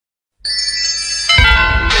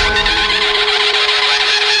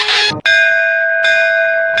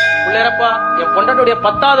பொண்டாட்டியுடைய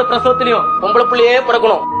 10வது பிரசவத்திலயும் பொம்பளை புள்ளையே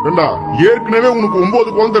பிறக்கணும். ஏற்கனவே உனக்கு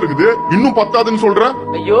 9 குழந்தை இருக்குது, இன்னும் 10ஆவதுன்னு சொல்ற?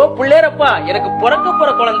 ஐயோ புள்ளேரப்பா, எனக்கு பிறக்க போற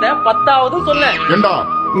குழந்தை 10ஆவதுன்னு சொன்னேன். ஏண்டா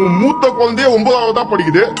உன் மூத்த குழந்தைய 9ஆவதா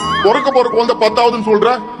படிக்குது, பிறக்க போற குழந்தை 10ஆவதுன்னு சொல்ற?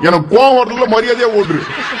 எனக்கு கோவம் வரதுல மரியாதையா ஓடுறு.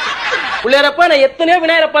 புள்ளேரப்பா, நான் எத்தனையோ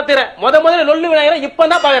விநாயகரை பாத்துறேன். முதல்ல லொல்லு விநாயகரை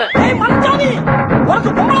இப்பதான் பாக்குறேன்.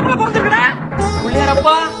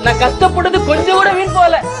 புள்ளேரப்பா, நான் கஷ்டப்பட்டது கொஞ்சம் கூட வீண்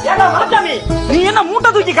போல. ஏடா மலச்சாமி, நீ என்ன மூட்டை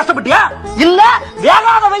தூக்கி கஷ்டப்பட்டியா? இல்ல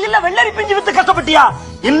வேகாத வெயில்ல வெள்ளரி பிஞ்சு வித்து கஷ்டப்பட்டியா?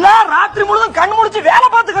 இல்ல ராத்திரி முழுதும் கண் முடிச்சு வேலை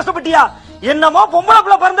பார்த்து கஷ்டப்பட்டியா? என்னமோ பொம்பளை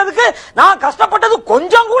பிள்ளை பிறந்ததுக்கு நான் கஷ்டப்பட்டது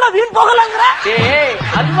கொஞ்சம் கூட வீண் போகலங்கற. ஏய்,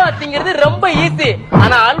 அல்வா திங்கிறது ரொம்ப ஈஸி,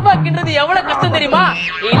 ஆனா அல்வா கிண்டது எவ்வளவு கஷ்டம் தெரியுமா?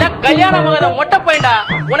 நீ கல்யாணம் ஆகாத மொட்டை பையன்டா,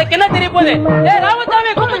 உனக்கு என்ன தெரிய போகுது? ஏய்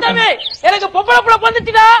ராமசாமி, குப்புசாமி, எனக்கு பொம்பளை பிள்ளை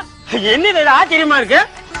பிறந்துச்சுடா. என்ன ஆச்சரியமா இருக்கு?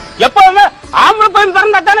 எப்பவுமே ஆம்பளை பையன்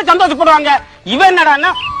பிறந்தா தானே சந்தோஷப்படுவாங்க, இவன்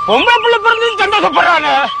என்னடான்னா பொம்பளை பிள்ளை பிறந்து சந்தோஷப்படுறாங்க.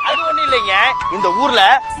 அது ஒண்ணு இல்லைங்க, இந்த ஊர்ல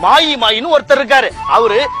மாயின்னு ஒருத்தர் இருக்காரு.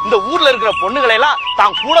 அவரு இந்த ஊர்ல இருக்கிற பொண்ணுகளை எல்லாம்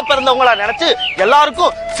தான் கூட பிறந்தவங்களா நினைச்சு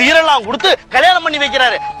எல்லாருக்கும் சீரெல்லாம் கொடுத்து கல்யாணம் பண்ணி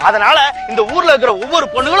வைக்கிறாரு. அதனால இந்த ஊர்ல இருக்கிற ஒவ்வொரு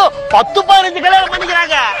பொண்ணுகளும் 10-15 கல்யாணம்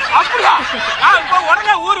பண்ணிக்கிறாங்க. அப்படியா? நான் இப்ப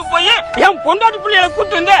உடனே ஊருக்கு போய் என் பொண்டாட்டி பிள்ளைகளை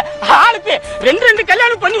கூட்டு வந்து ஆளுக்கு 2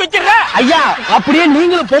 கல்யாணம் பண்ணி வச்சிடுறேன். ஐயா, அப்படியே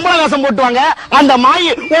நீங்களும் பொம்பளை வேஷம் போட்டுவாங்க, அந்த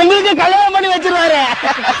மாயி உங்களுக்கு கல்யாணம் பண்ணி வச்சிருவாரு.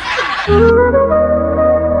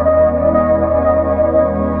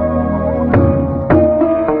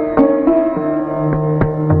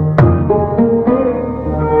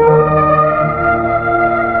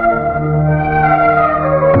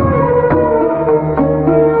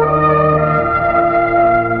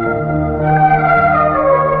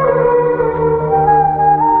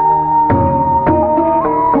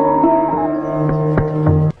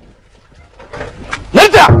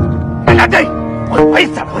 ஒரு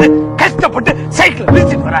பைசா கஷ்டப்பட்டு சைக்கிள்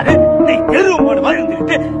விரிச்சிட்டு வராரு, நீ எருவு மாடு மாதிரி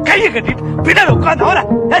இருந்துட்டு கையை கட்டிட்டு பின்னால உட்கார்ந்து வர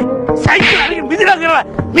சைக்கிள் அடிக்க மிதிரா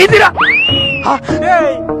மிதிரா.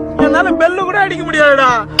 என்னால பெல்லு கூட அடிக்க முடியாதுடா.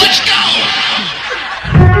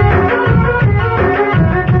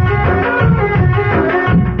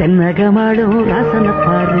 தென்னகமாடும் ராசன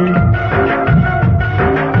பாரு,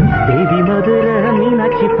 தேவி மதுர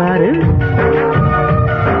மீனாட்சி பாரு.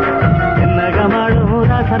 தென்னகமாடும்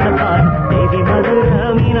ராசன பாரு, தேவி மதுர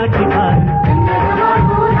மீனாட்சி பாரு.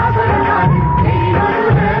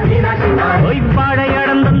 பாடை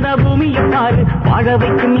அடந்த பூமியை பாரு, வாழ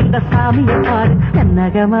வைக்கும் இந்த சாமியை பாரு.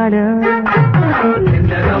 தென்னகமாடும்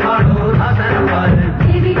ராசன பாரு,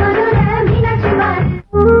 தேவி மதுர மீனாட்சி பாரு.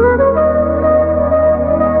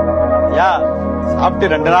 ஐயா, சாப்பிட்டு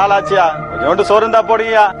 2 நாள் ஆச்சியா, கொஞ்சோண்டு சோறு இருந்தா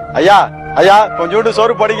போடுங்கயா. ஐயா ஐயா, கொஞ்சோண்டு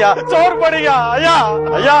சோறு போடுங்க, சோறு போடுங்க. ஐயா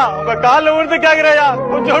ஐயா, உங்க காலில் விழுந்து கேக்குறையா,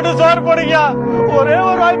 கொஞ்சோண்டு சோறு போடுங்க, ஒரே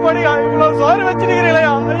ஒரு வாய் போடுங்க. இவ்வளவு சோறு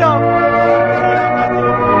வச்சிருக்கிறீங்களா? ஐயா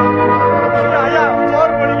ஐயா,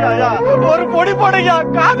 சோறு போடுங்க. ஐயா ஒரு பொடி போடுங்க,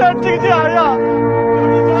 காது அடிச்சுக்கிச்சு. ஐயா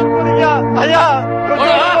சோறு போடுங்க. ஐயா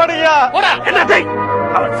போடுங்க. என்ன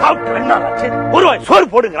அவன் சாப்பிட்டு 2 நாள் ஆச்சு, ஒரு வாய் சோறு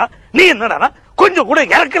போடுங்க. நீ என்னடா கொஞ்சம் கூட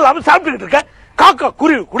இறக்க இல்லாம சாப்பிட்டுக்கிட்டு இருக்க? காக்கா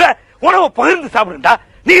குருவி கூட உணவை பகிர்ந்து சாப்பிடுண்டா,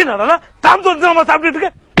 நீ என்னடா தாம் தோன்றமா சாப்பிட்டு இருக்க?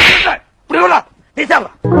 நீ சாப்பிட, நீ சாப்பிட,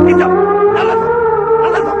 நல்லா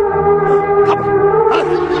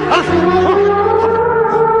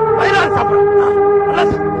வயிறார சாப்பிட,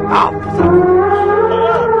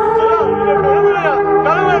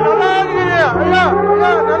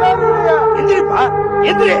 எந்திரிப்பா,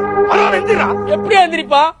 எந்திரி, பரவாயில்ல எந்திரா. எப்படி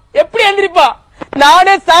எந்திரிப்பா? எப்படி எந்திரிப்பா?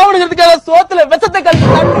 நானே சாவடுக்கிறதுக்காக சோத்துல விஷத்தை கலந்து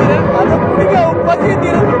சாப்பிடுறேன். அதை குடிக்க அவன் பசியை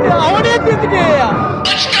தீர்த்துட்டு அவனே தீர்த்துட்டேயா.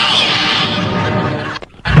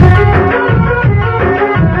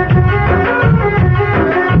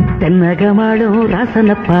 தென்னகமாடும் ராசன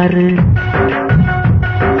பாரு,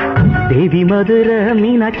 தேவி மதுர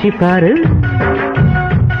மீனாட்சி பாரு.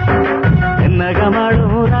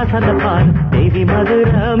 தென்னகமாடும் ராசன பாரு, தேவி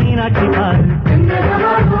மதுர மீனாட்சி பாரு.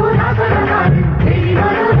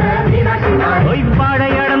 பாடை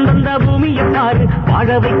அடந்த பூமியை பாரு, வாழ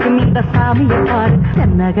வைக்கும் இந்த சாமியை பாரு.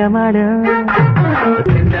 தென்னகமாடும்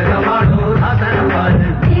ராசன பாரு,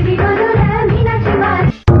 தேவி மதுர மீனாட்சி பாரு.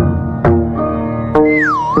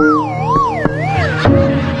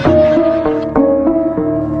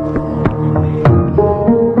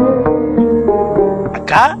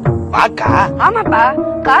 அக்கா வாக்கா. ஆமாப்பா,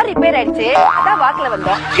 கார் ரிப்பேர் ஆயிடுச்சு, அதான் வாக்குல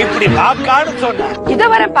வந்தோம். இப்படி வாக்கான்னு சொன்ன இத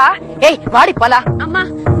வரப்பா. ஏய் வாடி போலாம். அம்மா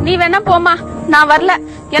நீ வேணா போமா, நான் வரல.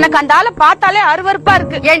 எனக்கு அந்த ஆளை பார்த்தாலே அருவருப்பா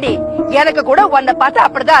இருக்கு. ஏண்டி, எனக்கு கூட உன்னை பார்த்தா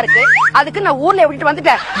அப்படிதான் இருக்கு. அதுக்கு நான் ஊர்ல விட்டுட்டு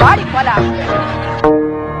வந்துட்டேன். வாடி போலாம்.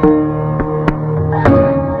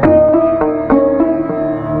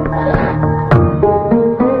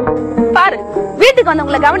 பாரு, வீட்டுக்கு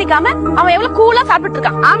வந்தவங்களை கவனிக்காம அவன் எவ்வளவு கூலா சாப்பிட்டு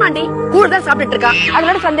இருக்கான். ஆமாண்டி, கூழ் தான் சாப்பிட்டு இருக்கான்.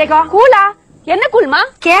 அதோட சந்தேகம். கூலா என்ன கூழ்மா?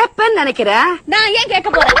 கேப்பன்னு நினைக்கிறேன். நான் ஏன் கேட்க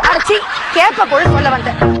போறேன்? அடச்சி, கேப்ப பொழுது சொல்ல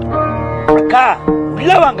வந்தேன். அக்கா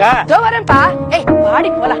உள்ள வாங்க. வரேன்பா. ஏய் வாடி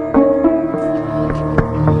போலாம்.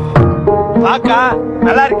 வாக்கா,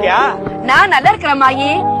 நல்லா இருக்கியா? நான் நல்லா இருக்கிறேன் மாயி,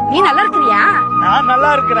 நீ நல்லா இருக்கிறியா? நான் நல்லா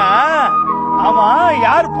இருக்கிறேன். ஆமா,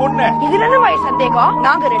 யார் பொண்ணு? இதுல என்ன மாயி சந்தேகம்?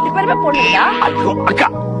 நாங்க 2 பேருமே பொண்ணுயா. ஐயோ அக்கா,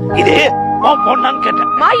 இது உன் பொண்ணான்னு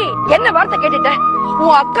கேட்டேன். மாயி என்ன வார்த்தை கேட்டுட்ட?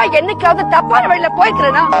 உன் அக்கா என்னைக்காவது தப்பான வழியில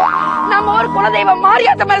போய்க்கிறனா? நம்ம ஒரு குலதெய்வம்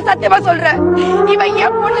மாரியாத்த மேல சத்தியமா சொல்றேன், இவன்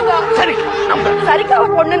என் பொண்ணுதான். சரி நம்புறேன். சரிக்காவ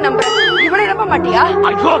பொண்ணு நம்புறேன், இவனை நம்ப மாட்டியா?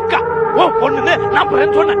 ஐயோ அக்கா, உன் பொண்ணுன்னு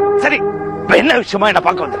நம்புறேன்னு சொன்னேன். சரி, இப்ப என்ன விஷயமா என்ன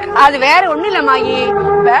பார்க்க வந்திருக்க? அது வேற ஒண்ணு இல்ல மாயி,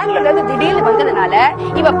 பெங்களூர்ல இருந்து திடீர்னு வந்ததுனால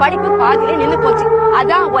இவ படிப்பு பாதியிலே நின்னு போச்சு.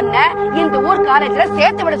 அதான் உன்னை இந்த ஊர் காலேஜ்ல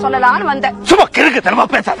சேர்த்து விட சொல்லலாம்னு வந்தேன். சும்மா கிறுக்கு தனமா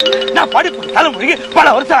பேசாத. நான் படிப்பு தலைமுறைக்கு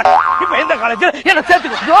பல வருஷம் ஆச்சு. இப்ப எந்த காலேஜ்ல என்ன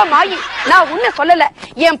சேர்த்துக்கோ? ஐயோ மாயி, நான் உன்னை சொல்லல,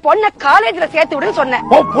 என் பொண்ண காலேஜ்ல சேர்த்து விடுன்னு சொன்னேன்.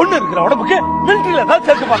 உன் பொண்ணு இருக்கிற உடம்புக்கு மிலிட்டரியில தான்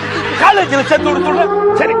சேர்த்துப்பாங்க, காலேஜ்ல சேர்த்து விட சொல்றேன்.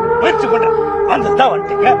 சரி, முயற்சி பண்றேன். வந்துதான்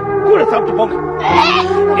வந்துட்டீங்க, கூட சாப்பிட்டு போங்க.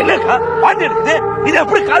 என்னக்கா பாண்டி இருக்குது? இது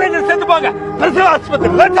எப்படி காலேஜ்ல சேர்த்துப்பாங்க? பிரசவ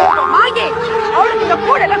ஆஸ்பத்திரியில மாயி, அவளுக்கு இந்த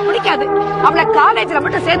கூட எல்லாம் பிடிக்காது. அவளை காலேஜ்ல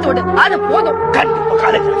மட்டும் சேர்த்து விடு, அது போதும். கண்டிப்பா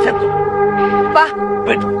காலேஜ்ல சேர்த்து பா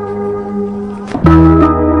போயிட்டு.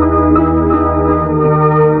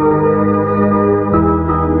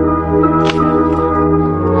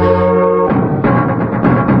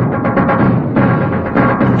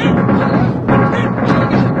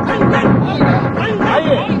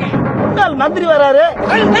 மந்திரி வராரு.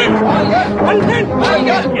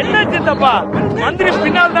 என்ன சித்தப்பா, மந்திரி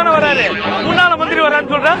பின்னால் தானே வராரு, முன்னால மந்திரி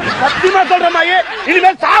வரான்னு சொல்ற? சத்தியமா சொல்றேன் மாயி,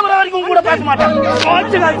 இனிமேல் சாகுற வரைக்கும் கூட பேச மாட்டேன்.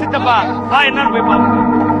 சித்தப்பா என்னன்னு போய் பாருங்க.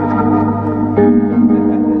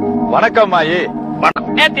 வணக்கம் மாயி.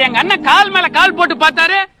 நேத்து எங்க அண்ணன் கால் மேல கால் போட்டு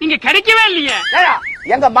பார்த்தாரு, நீங்க கிடைக்கவே இல்லையே.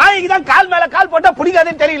 எங்க மாயிக்கு தான் கால் மேல கால் போட்டா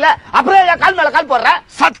பிடிக்காதுன்னு தெரியல, அப்புறம் என் கால் மேல கால் போடுற.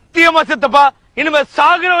 சத்தியமா சித்தப்பா, இனிமே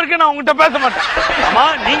சாகுற வரைக்கும் நான் உங்ககிட்ட பேச மாட்டேன். ஆமா,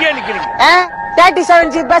 நீங்க நிக்கிறீங்க.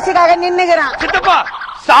 37 பஸ்ஸுக்காக நின்னுகிறான். சித்தப்பா,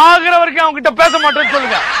 சாகுற வரைக்கும் அவங்க கிட்ட பேச மாட்டேன்னு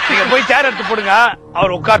சொல்லுங்க. நீங்க போய் சேர் எடுத்து போடுங்க,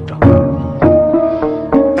 அவர் உட்காரட்டும்.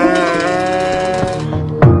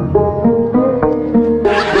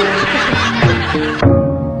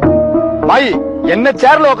 மாயி, என்ன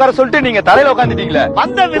சேர்ல உட்கார சொல்லிட்டு நீங்க தலையில உட்காந்துட்டீங்களே.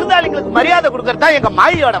 வந்த விருந்தாளிங்களுக்கு மரியாதை கொடுக்கறது தான் எங்க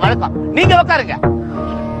மாயியோட வழக்கம். நீங்க உட்காருங்க.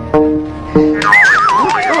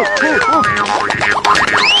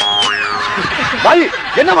 மாயி,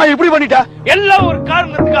 என்ன மாயி இப்படி பண்ணிட்ட? எல்லாம் ஒரு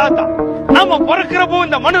காரணத்துக்காக தான். நம்ம பிறக்கிறப்போ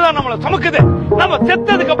இந்த மண்ணு தான் நம்மள சமக்குது, நம்ம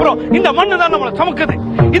செத்ததுக்கு அப்புறம் இந்த மண்ணு தான் நம்மள சமக்குது.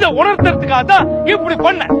 இத உணர்த்துறதுக்காக தான் இப்படி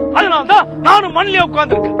பண்ண. அதனாலதான் நானும் மண்ணிலே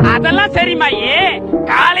உட்கார்ந்துருக்கேன். அதெல்லாம் சரி மாயி,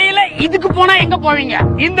 காலையில இதுக்கு போனா எங்க போவீங்க?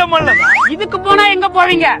 இந்த மண்ணில தான். இதுக்கு போனா எங்க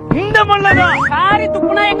போவீங்க? இந்த மண்ணில தான். சாரி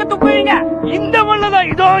துப்புனா எங்க துப்புவீங்க? இந்த மண்ணில தான்.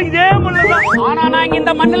 இதோ இதே மண்ணில தான். ஆனா நாங்க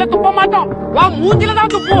இந்த மண்ணுல துப்ப மாட்டோம், மூஞ்சில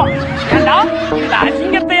தான் துப்புவோம். ஏண்டா, இந்த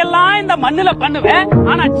அசிங்கத்தை எல்லாம் இந்த மண்ணுல பண்ணுவேன்,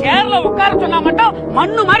 ஆனா சேர்ல உட்கார சொன்னா மட்டும்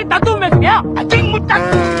மண்ணு மாதிரி தத்துவம் பேசுவியா?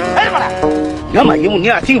 ஏமா இவன் நீ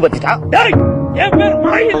அசிங்கப்பட்டுட்டான். என் பேர்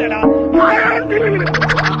மாயி இல்லடா.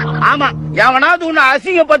 ஆமா, எவனாவது உன்னை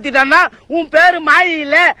அசிங்கப்படுத்திட்டான்னா உன் பேரு மாயி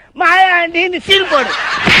இல்ல, மாயாண்டின்னு சீல் போடு.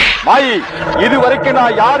 மாயி, இது வரைக்கும்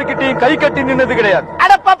நான் யாருக்கிட்டையும் கை கட்டி நின்னது கிடையாது.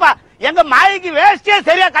 அட பாப்பா, எங்க மாயிக்கு வேஸ்டே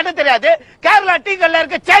சரியா கட்ட தெரியாது, கேரளா டீ கல்ல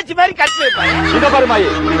இருக்க சேச்சி மாதிரி கட்டி வைப்பாங்க. இத பாரு மாயி,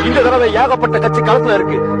 இந்த தடவை ஏகப்பட்ட கட்சி களத்துல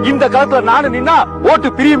இருக்கு. இந்த களத்துல நானு நின்னா ஓட்டு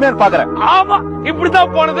பிரியுமேன்னு பாக்குறேன். ஆமா,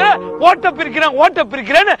 இப்படிதான் போனது. ஓட்ட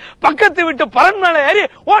பிரிக்கிறேன்னு பக்கத்து விட்டு பரன் மேல ஏறி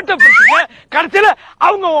ஓட்ட பிரிச்சுங்க. கடைசியில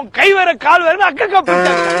அவங்க உன் கை வேற கால் வேற அக்கா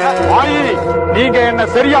பிரிச்சாங்க. மாயி, நீங்க என்ன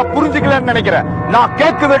சரியா புரிஞ்சுக்கலன்னு நினைக்கிறேன். நான்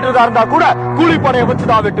கேக்கு வெட்டுறதா இருந்தா கூட கூலிப்படையை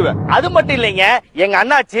வச்சுதான் வெட்டுவேன். அது மட்டும் இல்லைங்க, எங்க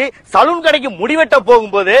அண்ணாச்சி சலூன் கடைக்கு முடிவெட்ட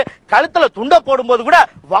போகும்போது கழுத்துல துண்ட போடும்போது கூட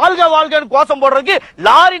வாழ்க வாழ்கன்னு கோஷம் போடுறதுக்கு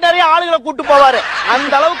லாரி நிறைய ஆளுகளை கூட்டு போவாரு.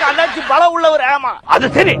 அந்த அளவுக்கு அண்ணாச்சி பலம் உள்ளவர். ஆமா, அது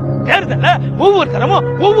சரி. தேர்தல்ல ஒவ்வொரு தரமும்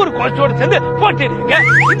ஒவ்வொரு கோஷ்டியோட சேர்ந்து போட்டிடுறீங்க.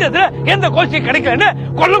 இந்த இதுல எந்த கோஷ்டி கிடைக்கலன்னு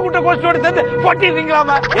கொல்லக்கூட்ட கோஷ்டியோட சேர்ந்து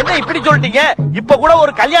போட்டிடுறீங்களாமா? என்ன இப்படி சொல்லிட்டீங்க? இப்ப கூட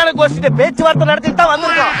ஒரு கல்யாண கோஷ்டிட்ட பேச்சுவார்த்தை நடத்திட்டு தான்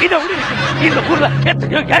வந்திருக்கோம். இதை விட இந்த ஊர்ல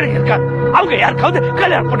எத்தனையோ ஏழைங்க இருக்காங்க. அவங்க யாருக்காவது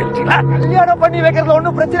கல்யாணம் பண்ணி வச்சீங்களா? கல்யாணம் பண்ணி வைக்கிறதுல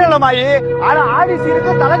ஒண்ணும் பிரச்சனை இல்ல மாயி. ஆனா ஆடி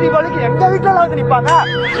சீருக்கு தலை தீபாவளிக்கு எங்க வீட்டுல வந்து நிப்பாங்க.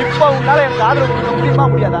 இப்ப உங்களால எனக்கு ஆதரவு கொடுக்க முடியுமா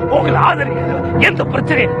முடியாதா? உங்களை ஆதரிக்கிறது எந்த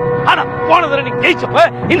பிரச்சனையும். ஆனா போன தடவை நீங்க ஜெயிச்சப்ப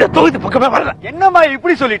இந்த தொகுதி பக்கமே வரல. என்னம்மா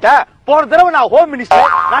இப்படி சொல்லிட்ட? போன தடவை நான் ஹோம்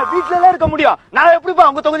மினிஸ்டர், நான் வீட்டுல எல்லாம் இருக்க முடியும். நான் எப்படிப்பா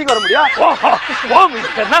உங்க தொகுதிக்கு வர முடியும்? ஹோம்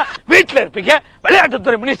மினிஸ்டர்னா வீட்டுல இருப்பீங்க,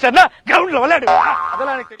 விளையாட்டுத்துறை மினிஸ்டர்னா கிரவுண்ட்ல விளையாடுவீங்க.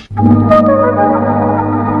 அதெல்லாம் எனக்கு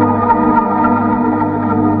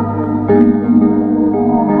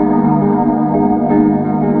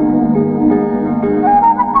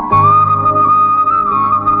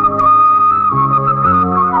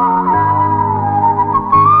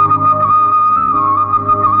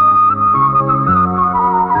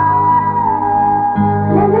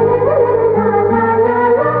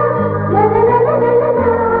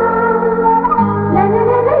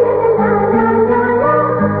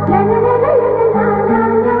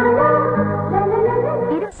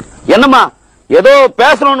என்னம்மா ஏதோ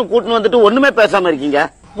பேசணும்னு கூட்டின்னு வந்துட்டு ஒண்ணுமே பேசாம இருக்கீங்க?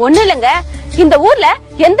 ஒண்ணு இல்லங்க, இந்த ஊர்ல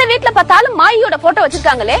எந்த வீட்ல பார்த்தாலும் மாயியோட போட்டோ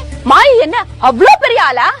வச்சிருக்காங்களே, மாயி என்ன அவ்வளவு பெரிய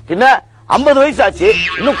ஆளா? என்ன 50 வயசு ஆச்சு,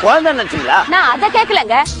 இன்னும் குழந்தை நினைச்சீங்களா? நான் அத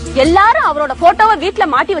கேக்கலங்க. எல்லாரும் அவரோட போட்டோவை வீட்ல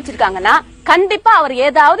மாட்டி வச்சிருக்காங்கன்னா கண்டிப்பா அவர்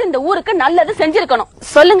ஏதாவது இந்த ஊருக்கு நல்லது செஞ்சிருக்கணும்.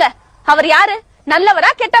 சொல்லுங்க, அவர் யாரு?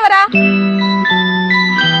 நல்லவரா கெட்டவரா?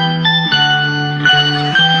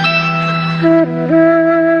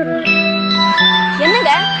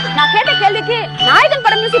 என்னங்க, நான் கேட்ட கேள்விக்கு நாயகன்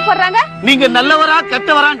படம் மியூசிக் போடுறாங்க. நீங்க நல்லவரா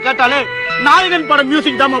கெட்டவரான்னு கேட்டாலே நாயகன் படம்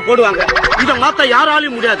மியூசிக் தாமா போடுவாங்க. இத மாத்த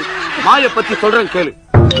யாராலையும் முடியாது. மாயை பத்தி சொல்றேன் கேளு.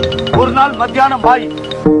 ஒரு நாள் மத்தியானம் மாய்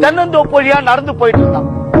தென்னந்தோப்பு வழியா நடந்து போயிட்டு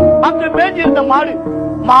இருந்தான். அங்க மேஞ்சி இருந்த மாடு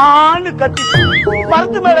மானு கத்தி,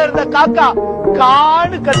 மரத்து மேல இருந்த காக்கா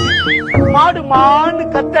கானு கத்தி, மாடு மானு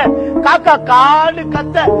கத்த, காக்கா கானு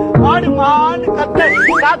கத்த, மாடு மானு கத்த,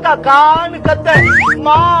 காக்கா கானு கத்த,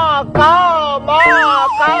 மா கா மா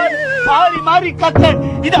கான் மாறி மாறி கத்த.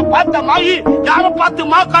 இத பார்த்த மாயி யார பார்த்து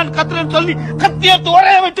மா கான் கத்துறேன்னு சொல்லி கத்தி எடுத்து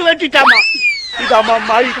ஒரே விட்டு வெட்டிட்டாமா. இதாமா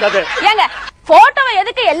மாயி கதை. ஏங்க, போட்டோவை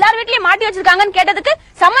எதுக்கு எல்லார் வீட்லயும் மாட்டி வச்சிருக்காங்கன்னு கேட்டதுக்கு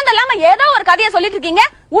சம்பந்தம் இல்லாம ஏதோ ஒரு கதையை சொல்லிட்டு இருக்கீங்க.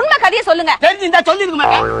 உண்மை கதையை சொல்லுங்க. தெரிஞ்சிருந்தா சொல்லிருக்க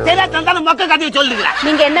மாட்டேன், தெரியாத மொக்க கதையை சொல்லுங்க.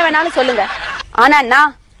 நீங்க என்ன வேணாலும் சொல்லுங்க, ஆனா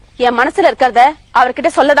நான் என் மனசுல இருக்கிறத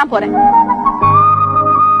அவர்கிட்ட சொல்லதான் போறேன்.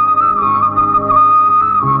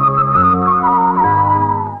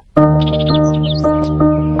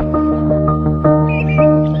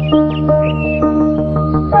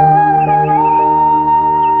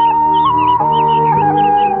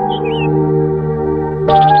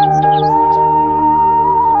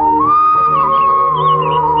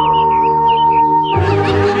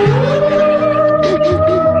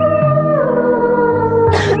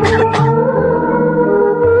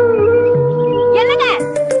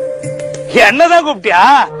 என்னதான் கூப்பிட்டியா?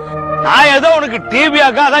 நான் ஏதோ உனக்கு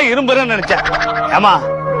டிவியாக்கா அதான் இரும்புறேன்னு நினைச்சேன். ஏமா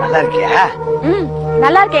நல்லா இருக்கியா?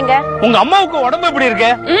 நல்லா இருக்கேங்க. உங்க அம்மாவுக்கு உடம்பு எப்படி இருக்கு?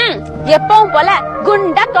 எப்பவும் போல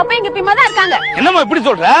குண்டா தொப்பைங்க பிமா தான் இருக்காங்க. என்னம்மா இப்படி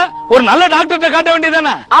சொல்ற? ஒரு நல்ல டாக்டர்கிட்ட காட்ட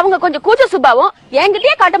வேண்டியதானே? அவங்க கொஞ்சம் கூச்ச சுபாவம்,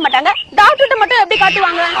 என்கிட்டயே காட்ட மாட்டாங்க. டாக்டர்கிட்ட மட்டும் எப்படி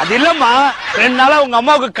காட்டுவாங்க? அது இல்லம்மா, 2 நாளா உங்க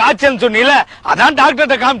அம்மாவுக்கு காய்ச்சல்னு சொன்னீல, அதான்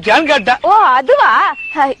டாக்டர்கிட்ட காமிச்சான்னு கேட்டேன். ஓ அதுவா?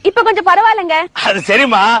 இப்ப கொஞ்சம் பரவாயில்லைங்க. அது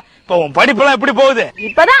சரிம்மா. இப்ப உன் படிப்பெல்லாம் எப்படி போகுது?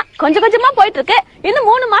 இப்பதான் கொஞ்சம் கொஞ்சமா போயிட்டு இருக்கு. இன்னும்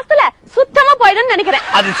 3 மாசத்துல சுத்தமா போயிடும் நினைக்கிறேன்.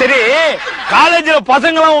 அது சரி, காலேஜ்ல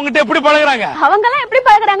பசங்க எல்லாம் உங்ககிட்ட எப்படி பழகுறாங்க? அவங்க எல்லாம் எப்படி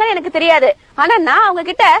பழகுறாங்கன்னு எனக்கு தெரியாது. ஆனா நான் அவங்க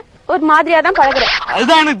கிட்ட ஒரு மாதிரியா தான் பழகுறேன்.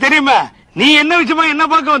 அதுதான் எனக்கு தெரியுமே. நீ என்ன விஷயமா என்ன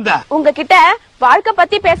பார்க்க வந்த? உங்ககிட்ட வாழ்க்கை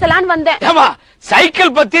பத்தி பேசலான்னு வந்தேன். ஏமா,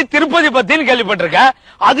 சைக்கிள் பத்தி திருப்பதி பத்தின்னு கேள்விப்பட்டிருக்க,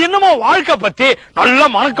 அது என்னமோ வாழ்க்கை பத்தி நல்லா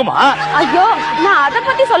மணக்குமா? ஐயோ, நான் அத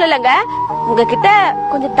பத்தி சொல்லலங்க. உங்ககிட்ட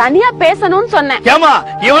கொஞ்சம் தனியா பேசணும்னு சொன்னேன். ஏமா,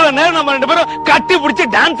 இவ்வளவு நேரம் நம்ம 2 பேரும் கட்டி பிடிச்சி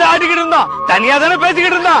டான்ஸ் ஆடிக்கிட்டு இருந்தோம், தனியா தானே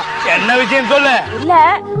பேசிக்கிட்டு இருந்தோம். என்ன விஷயம் சொல்லு. இல்ல,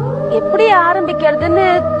 எப்படி ஆரம்பிக்கிறதுன்னு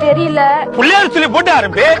தெரியல. பிள்ளையார் சொல்லி போட்டு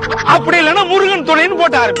ஆரம்பி, அப்படி இல்லன்னா முருகன் துணைன்னு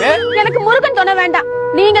போட்டு ஆரம்பி. எனக்கு முருகன் துணை வேண்டாம்,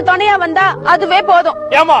 நீங்க துணையா வந்தா அதுவே போதும்.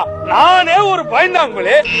 ஏமா, நானே ஒரு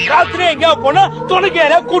பயந்தாங்களே, ராத்திரி எங்கேயா போனா துணைக்கு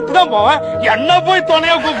யாரையா கூட்டு தான் போவேன். என்ன போய்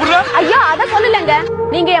துணையா கூப்பிடுற? ஐயோ, அத சொல்லலங்க.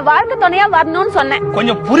 நீங்க என் வாழ்க்கை துணையா வரணும்னு சொன்னேன்.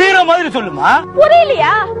 கொஞ்சம் புரியுற மாதிரி சொல்லுமா.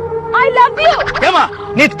 புரியலையா? I love you. ஏமா,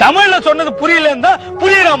 நீ தமிழ்ல சொன்னது புரியலன்னா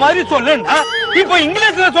புரியுற மாதிரி சொல்லுன்னா, இப்போ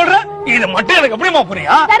இங்கிலீஷ்ல சொல்ற. இது மட்டும் எனக்கு எப்படிமா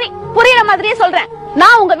புரியும்? சரி, புரியுற மாதிரியே சொல்றேன்.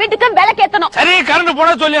 நான் உங்க வீட்டுக்கு விளக்கு ஏத்தணும். சரி, கரண்ட்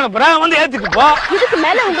போனா சொல்லி அனுப்புறேன், வந்து ஏத்துக்கு போ. இதுக்கு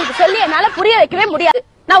மேல உங்களுக்கு சொல்லி என்னால புரிய வைக்கவே முடியாது.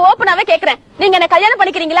 நான் ஓபனாவே கேக்குறேன், நீங்க என்ன கல்யாணம்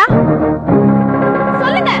பண்ணிக்கிறீங்களா?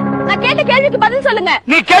 சொல்லுங்க, நான் கேட்ட கேள்விக்கு பதில் சொல்லுங்க.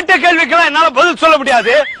 நீ கேட்ட கேள்விக்கெல்லாம் என்னால பதில் சொல்ல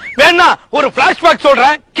முடியாது. வேணா ஒரு பிளாஷ்பேக்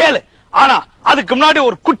சொல்றேன் கேளு. ஆனா அதுக்கு முன்னாடி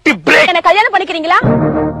ஒரு குட்டி பிரேக். என்ன கல்யாணம் பண்ணிக்கிறீங்களா?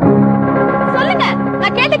 சொல்லுங்க,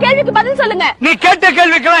 நான் கேட்ட கேள்விக்கு பதில் சொல்லுங்க. நீ கேட்ட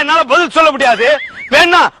கேள்விக்கெல்லாம் என்னால பதில் சொல்ல முடியாது.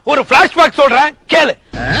 வேணா ஒரு பிளாஷ்பேக் சொல்றேன் கேளு.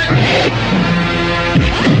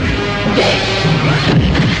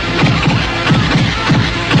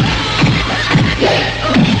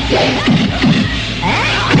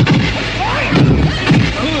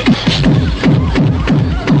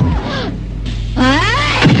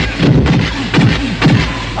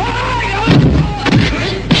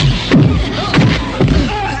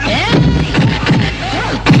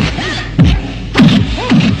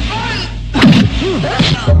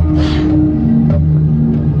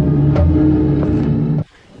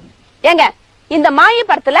 ஏங்க, இந்த மாயி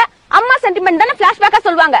படத்துல அம்மா சென்டிமெண்ட் தானே பிளாஷ்பேக்கா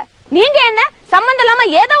சொல்வாங்க. நீங்க என்ன சம்பந்தம் இல்லாம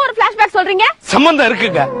ஏதோ ஒரு பிளாஷ்பேக் சொல்றீங்க? சம்பந்தம்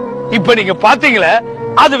இருக்குங்க. இப்ப நீங்க பாத்தீங்களே,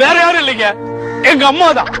 அது வேற யாரும் இல்லைங்க, எங்க அம்மா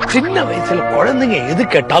தான். சின்ன வயசுல குழந்தைங்க எது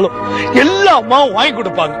கேட்டாலும் எல்லா அம்மாவும் வாங்கி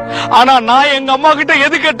கொடுப்பாங்க. ஆனா நான் எங்க அம்மா கிட்ட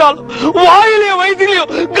எது கேட்டாலும் வாயிலையும்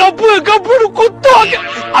வயிற்றுலயும் கப்பு கப்புன்னு குத்துவாங்க.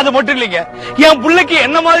 அது மட்டும் இல்லைங்க, என் பிள்ளைக்கு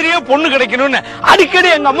என்ன மாதிரியே பொண்ணு கிடைக்கணும்னு அடிக்கடி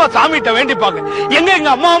எங்க அம்மா சாமிகிட்ட வேண்டிப்பாங்க. எங்க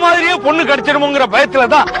அம்மா மாதிரியே பொண்ணு கிடைச்சிருமோங்கிற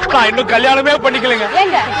பயத்துலதான் நான் இன்னும் கல்யாணமே பண்ணிக்கலைங்க.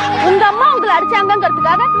 உங்க அம்மா உங்களை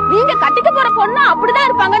அடிச்சாங்கிறதுக்காக நீங்க கட்டிக்க போற பொண்ணு அப்படிதான்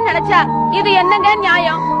இருப்பாங்கன்னு நினைச்சா இது என்னங்க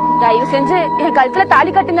நியாயம்? தயவு செஞ்சு என் கழுத்துல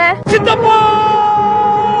தாலி கட்டுங்க. சித்தப்பா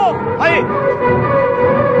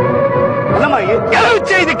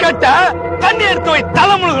செய்தி கேட்ட தண்ணி எடுத்து போய்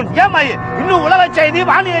தலை முழுகணும். ஏமாயி இன்னும் உலக செய்தி,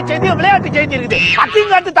 வானிலை செய்தி, விளையாட்டு செய்தி இருக்குது.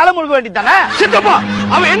 அத்தையும் காட்டு தலை முழுக வேண்டியதானே? சித்தப்பா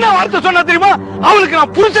அவன் என்ன வார்த்தை சொன்னா தெரியுமா? அவளுக்கு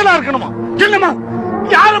நான் புருஷனா இருக்கணுமா? என்னமா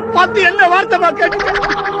யார பார்த்து என்ன வார்த்தை கேட்டு?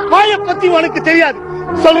 மாய பத்தி உனக்கு தெரியாது,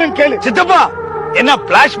 சொல்றேன் கேளு. சித்தப்பா என்ன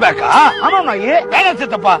பிளாஷ்பேக்கா? ஆமா மாயி. வேணாம்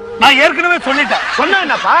சித்தப்பா, நான் ஏற்கனவே சொல்லிட்டேன். சொன்னா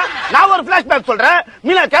என்னப்பா? நான் ஒரு பிளாஷ்பேக் சொல்றேன்,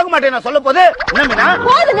 மீனா கேட்க மாட்டேன். நான் சொல்ல போது என்ன மீனா?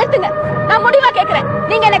 போது நிறுத்துங்க. நான் முடிவா கேக்குறேன்,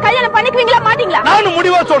 நீங்க என்ன கல்யாணம் பண்ணிக்குவீங்களா மாட்டீங்களா? நானும்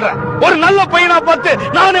முடிவா சொல்றேன், ஒரு நல்ல பையனா பார்த்து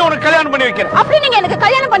நானே உனக்கு கல்யாணம் பண்ணி வைக்கிறேன். அப்படி நீங்க எனக்கு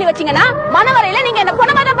கல்யாணம் பண்ணி வச்சீங்கன்னா மனவரையில நீங்க என்ன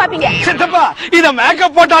பொணமா தான் பாப்பீங்க. சித்தப்பா இத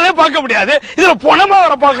மேக்கப் போட்டாலே பார்க்க முடியாது, இதுல பொணமா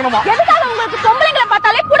வர பார்க்கணுமா? எதுக்காக உங்களுக்கு பொம்பளைங்களை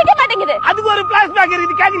பார்த்தாலே பிடிக்க மாட்டேங்குது? அதுக்கு ஒரு பிளாஷ்பேக்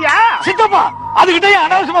இருக்குது, கேக்குறியா? சித்தப்பா அதுகிட்ட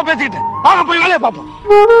அனாவசியமா பேசிக்கிட்டு வாங்க போய் வேலையை பார்ப்போம்.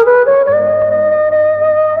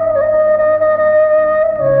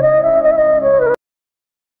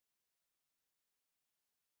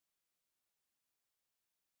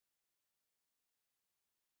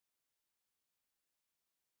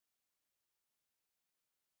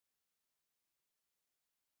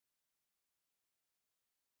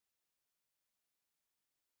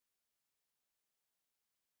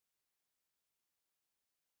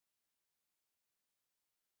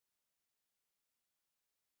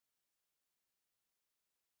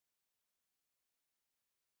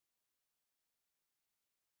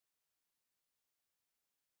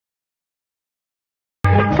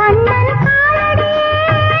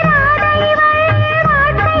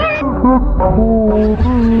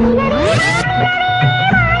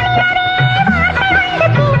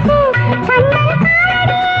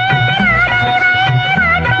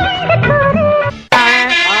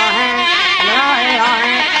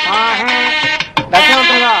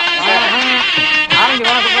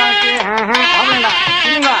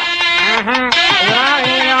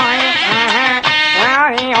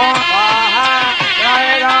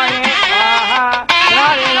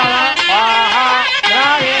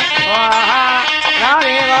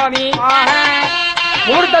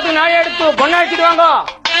 முகூர்த்தத்துக்கு நாயை எடுத்து பொண்ணாச்சிட்டு வாங்க.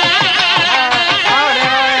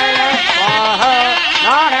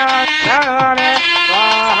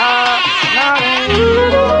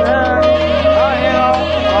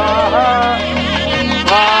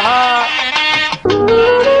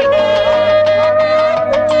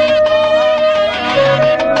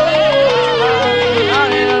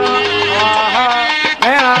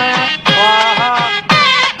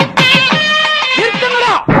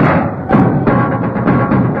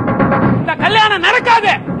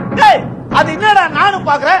 அது என்னடா நானும்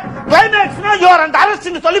பாக்குறேன். கிளைமேக்ஸ்னா யூஆர் அண்டர்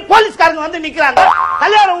அரெஸ்ட்னு சொல்லி போலீஸ்காரங்க வந்து நிக்கிறாங்க.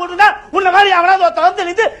 கல்யாணம் ஊடுனா உன்ன மாதிரி அவனாவது ஒருத்த வந்து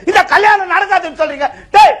நின்று இந்த கல்யாணம் நடக்காதுன்னு சொல்றீங்க.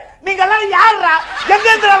 டேய் நீங்க எல்லாம் யாருடா? எங்க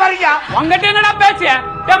இருந்து வரீங்க? உங்ககிட்ட என்னடா பேசிய?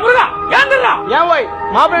 டேய் முருகா ஏந்திரா. ஏன் ஓய்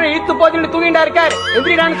மாப்பிள்ளை இத்து போதில தூங்கிட்டா இருக்காரு,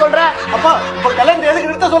 எந்திரிடான்னு சொல்ற? அப்பா இப்ப கல்யாணம் எதுக்கு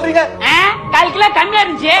நிறுத்த சொல்றீங்க? கால் கிலோ கம்மியா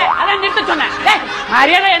இருந்துச்சு, அதான் நிறுத்த சொன்னேன். டேய்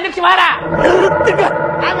மரியாதை எந்திரிச்சு வாடா.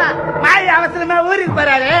 ஆமா மாயி அவசரமா ஊருக்கு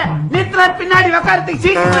போறாரு, நிறுத்த பின்னாடி உட்காரத்துக்கு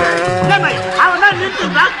சீட் அவன் தான்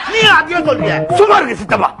நிறுத்துறான், நீ அப்படியே சொல்றிய? சும்மா இருக்கு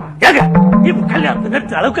சித்தப்பா. ஏங்க இப்ப கல்யாணத்தை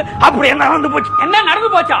நிறுத்த அளவுக்கு அப்படி என்ன நடந்து போச்சு? என்ன நடந்து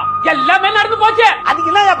போச்சா? எல்லாமே நடந்து போச்சு. அதுக்கு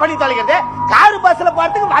என்ன பண்ணி தொலைக்கிறது? காரு பஸ்ல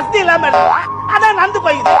போறதுக்கு வசதி இல்லாம அதான் நடந்து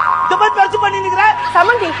போயிடுது. இந்த மாதிரி பரிசு பண்ணி நிக்கிற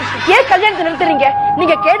சமந்தி, ஏன் கல்யாணத்தை நிறுத்துறீங்க?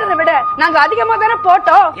 நீங்க கேட்டதை விட நாங்க அதிகமா தானே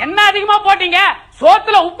போட்டோம். என்ன அதிகமா போட்டீங்க?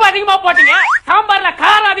 சோத்துல உப்பு அதிகமா போட்டீங்க, சாம்பார்ல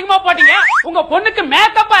காரம் அதிகமா போட்டீங்க, உங்க பொண்ணுக்கு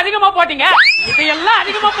மேக்கப் அதிகமா போட்டீங்க. இதையெல்லாம்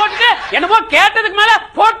அதிகமா போட்டுட்டு என்னமோ கேட்டதுக்கு மேல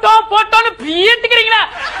போட்டோம் போட்டோம்னு பீட்டுக்கிறீங்களா?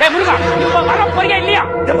 டேய் முருகா இப்ப வர போறியா இல்லையா?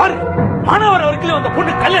 பாரு மாணவர் வரைக்கும் அந்த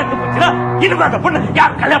பொண்ணு கல்யாணம் போச்சுன்னா இனிமே அந்த பொண்ணு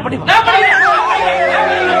யார் கல்யாணம் பண்ணி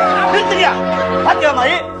நிறுத்துறியா? பாத்தியா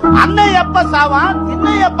மாதிரி அண்ணன் எப்ப சாவான்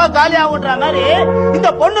சின்ன எப்ப காலியாகுன்ற மாதிரி இந்த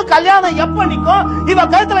பொண்ணு கல்யாணம் எப்ப நிக்கும், இவ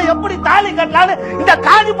கழுத்துல எப்படி தாலி கட்டலான்னு இந்த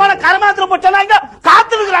காணி போன கரமாத்திர முச்சனாங்க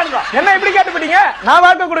காத்துருக்காங்க. என்ன இப்படி கேட்டு போட்டீங்க? நான்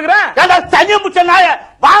வாழ்க்கை கொடுக்குறேன். தனிய முச்ச நாய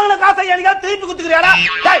வாங்கின காசை எனக்கு திருப்பி குடுத்துக்கிறியாடா?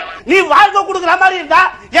 நீ வாழ்க்கை கொடுக்குற மாதிரி இருந்தா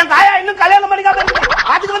என் காயா இன்னும் கல்யாணம் பண்ணிக்காம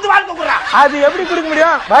அதுக்கு வந்து வாழ்க்கை கொடுறா. அது எப்படி கொடுக்க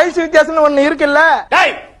முடியும்? வயசு வித்தியாசம் ஒண்ணு இருக்குல்ல.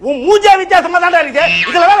 டேய் உன் மூஞ்சா வித்தியாசமா தான் இருக்கு,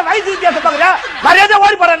 இதுல வேற வயசு வித்தியாசம் பாக்குறியா? மரியாதை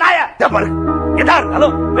ஓடி போற நாய. பாரு எதா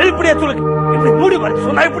இருந்தாலும் வெளிப்படையா சொல்லுங்க. இப்படி மூடி மறைச்சு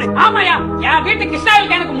சொன்னா இப்படி? ஆமாயா, என் வீட்டு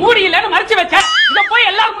கிருஷ்ணாவுக்கு எனக்கு மூடி இல்லன்னு மறைச்சு வச்சேன். இத போய்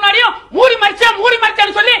எல்லாரும் முன்னாடியும் மூடி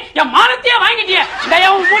மறைச்சேன்னு சொல்லி என் மானத்தையே வாங்கிட்டியே.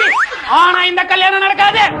 இதையாவும் மூடி. ஆனா இந்த கல்யாணம்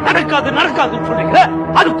நடக்காது. நடக்காதுன்னு சொல்றீங்க.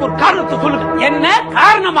 அதுக்கு ஒரு காரணத்தை சொல்லுங்க. என்ன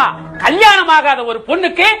காரணமா? கல்யாணம் ஆகாத ஒரு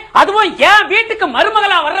பொண்ணுக்கு, அதுவும் என் வீட்டுக்கு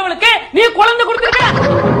மருமகளா வர்றவளுக்கு நீ குழந்தை கொடுத்திருக்க.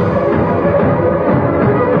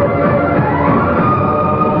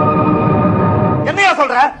 என்னையா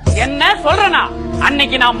சொல்ற? என்ன சொல்றனா?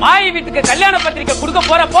 அன்னைக்கு நான் மாயி வீட்டுக்கு கல்யாண பத்திரிக்கை கொடுக்க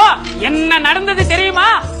போறப்போ என்ன நடந்தது தெரியுமா?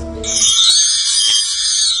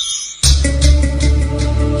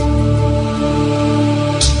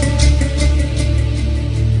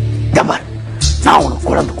 நான் உனக்கு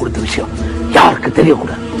குழந்தை கொடுத்த விஷயம் யாருக்கு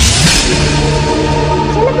தெரியக்கூடாது.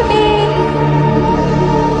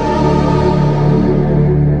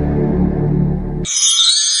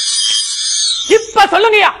 இப்ப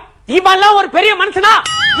சொல்லுங்கயா, இவெல்லாம் ஒரு பெரிய மனுஷனா?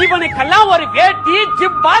 இவனுக்கெல்லாம் ஒரு வேட்டி,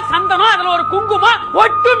 ஜிப்பா, சந்தனம், அதுல ஒரு குங்குமம்,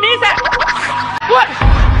 ஒட்டு மீச.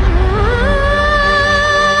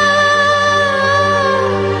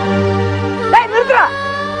 நிறுத்துறா.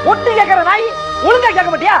 ஒட்டு கேட்கிற நாய் ஒழுங்கா கேட்க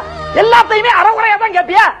மாட்டியா? எல்லாத்தையுமே அறகுறையா தான்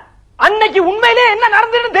கேட்பியா? அன்னைக்கு உண்மையிலே என்ன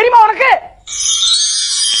நடந்ததுன்னு தெரியுமா உனக்கு?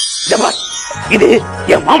 இது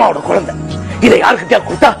என் மாமாவோட குழந்தை. இதை யாருக்கிட்டயா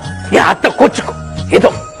கொடுத்தா என் அத்தை கோச்சுக்கும். ஏதோ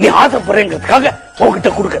நீ ஆசைப்படுறேங்கிறதுக்காக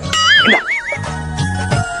உன்கிட்ட கொடுக்க.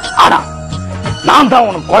 ஆனா நான் தான்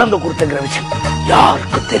உனக்கு குழந்தை கொடுத்தங்கிற விஷயம்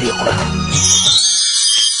யாருக்கும் தெரியக்கூடாது.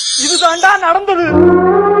 இதுதான்டா நடந்தது.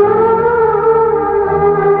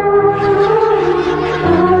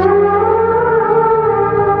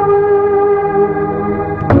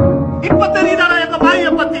 இப்ப தெரியுதாடா எங்க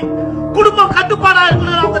மாயை பத்தி. குடும்பம் கட்டுப்பாடா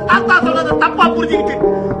இருக்கு. அவங்க தாத்தா சொல்றத தப்பா புரிஞ்சுக்கிட்டு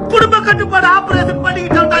குடும்ப கட்டுப்பாடு ஆபரேஷன்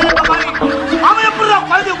பண்ணிக்கிட்டா எங்க மாயை. அவன் எப்படி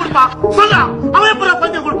குழந்தை கொடுப்பான்? சொல்றான். அவன் எப்படி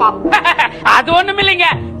குழந்தை கொடுப்பான்? அது ஒண்ணும் இல்லைங்க.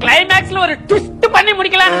 கிளைமேக்ஸ்ல ஒரு ட்விஸ்ட் பண்ணி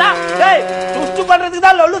முடிக்கலாம்னு தான். டேய், ட்விஸ்ட் பண்றதுக்கு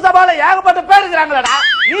தான் லொல்லு சபால ஏகப்பட்ட பேர் இருக்காங்களாடா.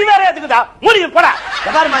 நீ வேற எதுக்குடா முடிவு போடா.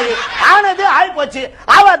 மாயி ஆனது ஆயி போச்சு.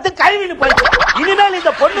 அவத்து கைவிட்டு போயிடுச்சு. இனிமேல்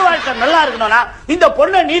இந்த பொண்ணு வாழ்க்கை நல்லா இருக்கணும்னா இந்த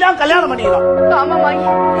பொண்ணை நீ தான் கல்யாணம் பண்ணிக்கணும். ஆமா மாயி,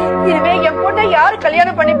 இனிமே என் பொண்ணை யாரு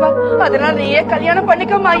கல்யாணம் பண்ணிப்பா? அதனால நீயே கல்யாணம்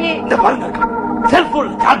பண்ணிக்க மாயி. இந்த பாருங்க இருக்கா,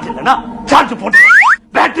 செல்போன்ல சார்ஜ் இல்லைன்னா சார்ஜ் போட்டு,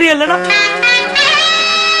 பேட்டரி இல்லைன்னா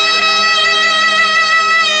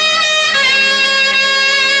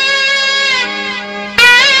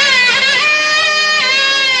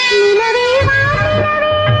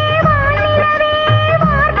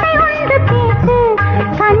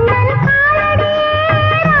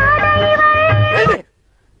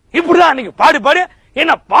இப்படிதான் அன்னைக்கு பாடி பாடி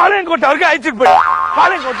என்ன பாளையங்கோட்டை வரைக்கும் அழைச்சிட்டு போய்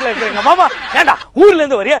பாளையங்கோட்டில் இருக்கிறீங்க மாமா. ஏண்டா ஊர்ல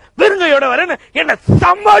இருந்து வரைய பெருங்கையோட வரேன்னு என்ன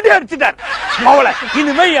சம்பாடி அடிச்சுட்டார். மவளை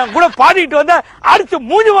இனிமே என் கூட பாடிட்டு வந்தா அடிச்சு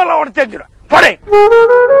மூஞ்சி வரலாம் உடச்சு தெரிஞ்சிடும். படை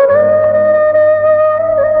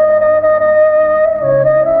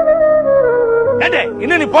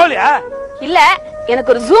இன்னும் நீ போகலையா? இல்ல,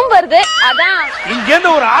 எனக்கு ஒரு ஜூம் வருது. அதான் இங்க இருந்து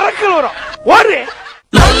ஒரு அரக்கல் வரும். ஓடு.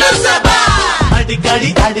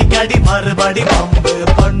 அடிக்கடி மறுபடி பம்பு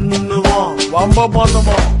பண்ணுவோம். வம்ப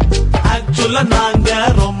பண்ணுவோம். ஆக்சுவலா நாங்க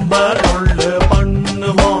ரொம்ப ரொல்லு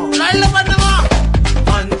பண்ணுவோம்.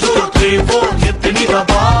 1 2 3 4 எத்தனை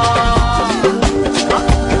ரூபா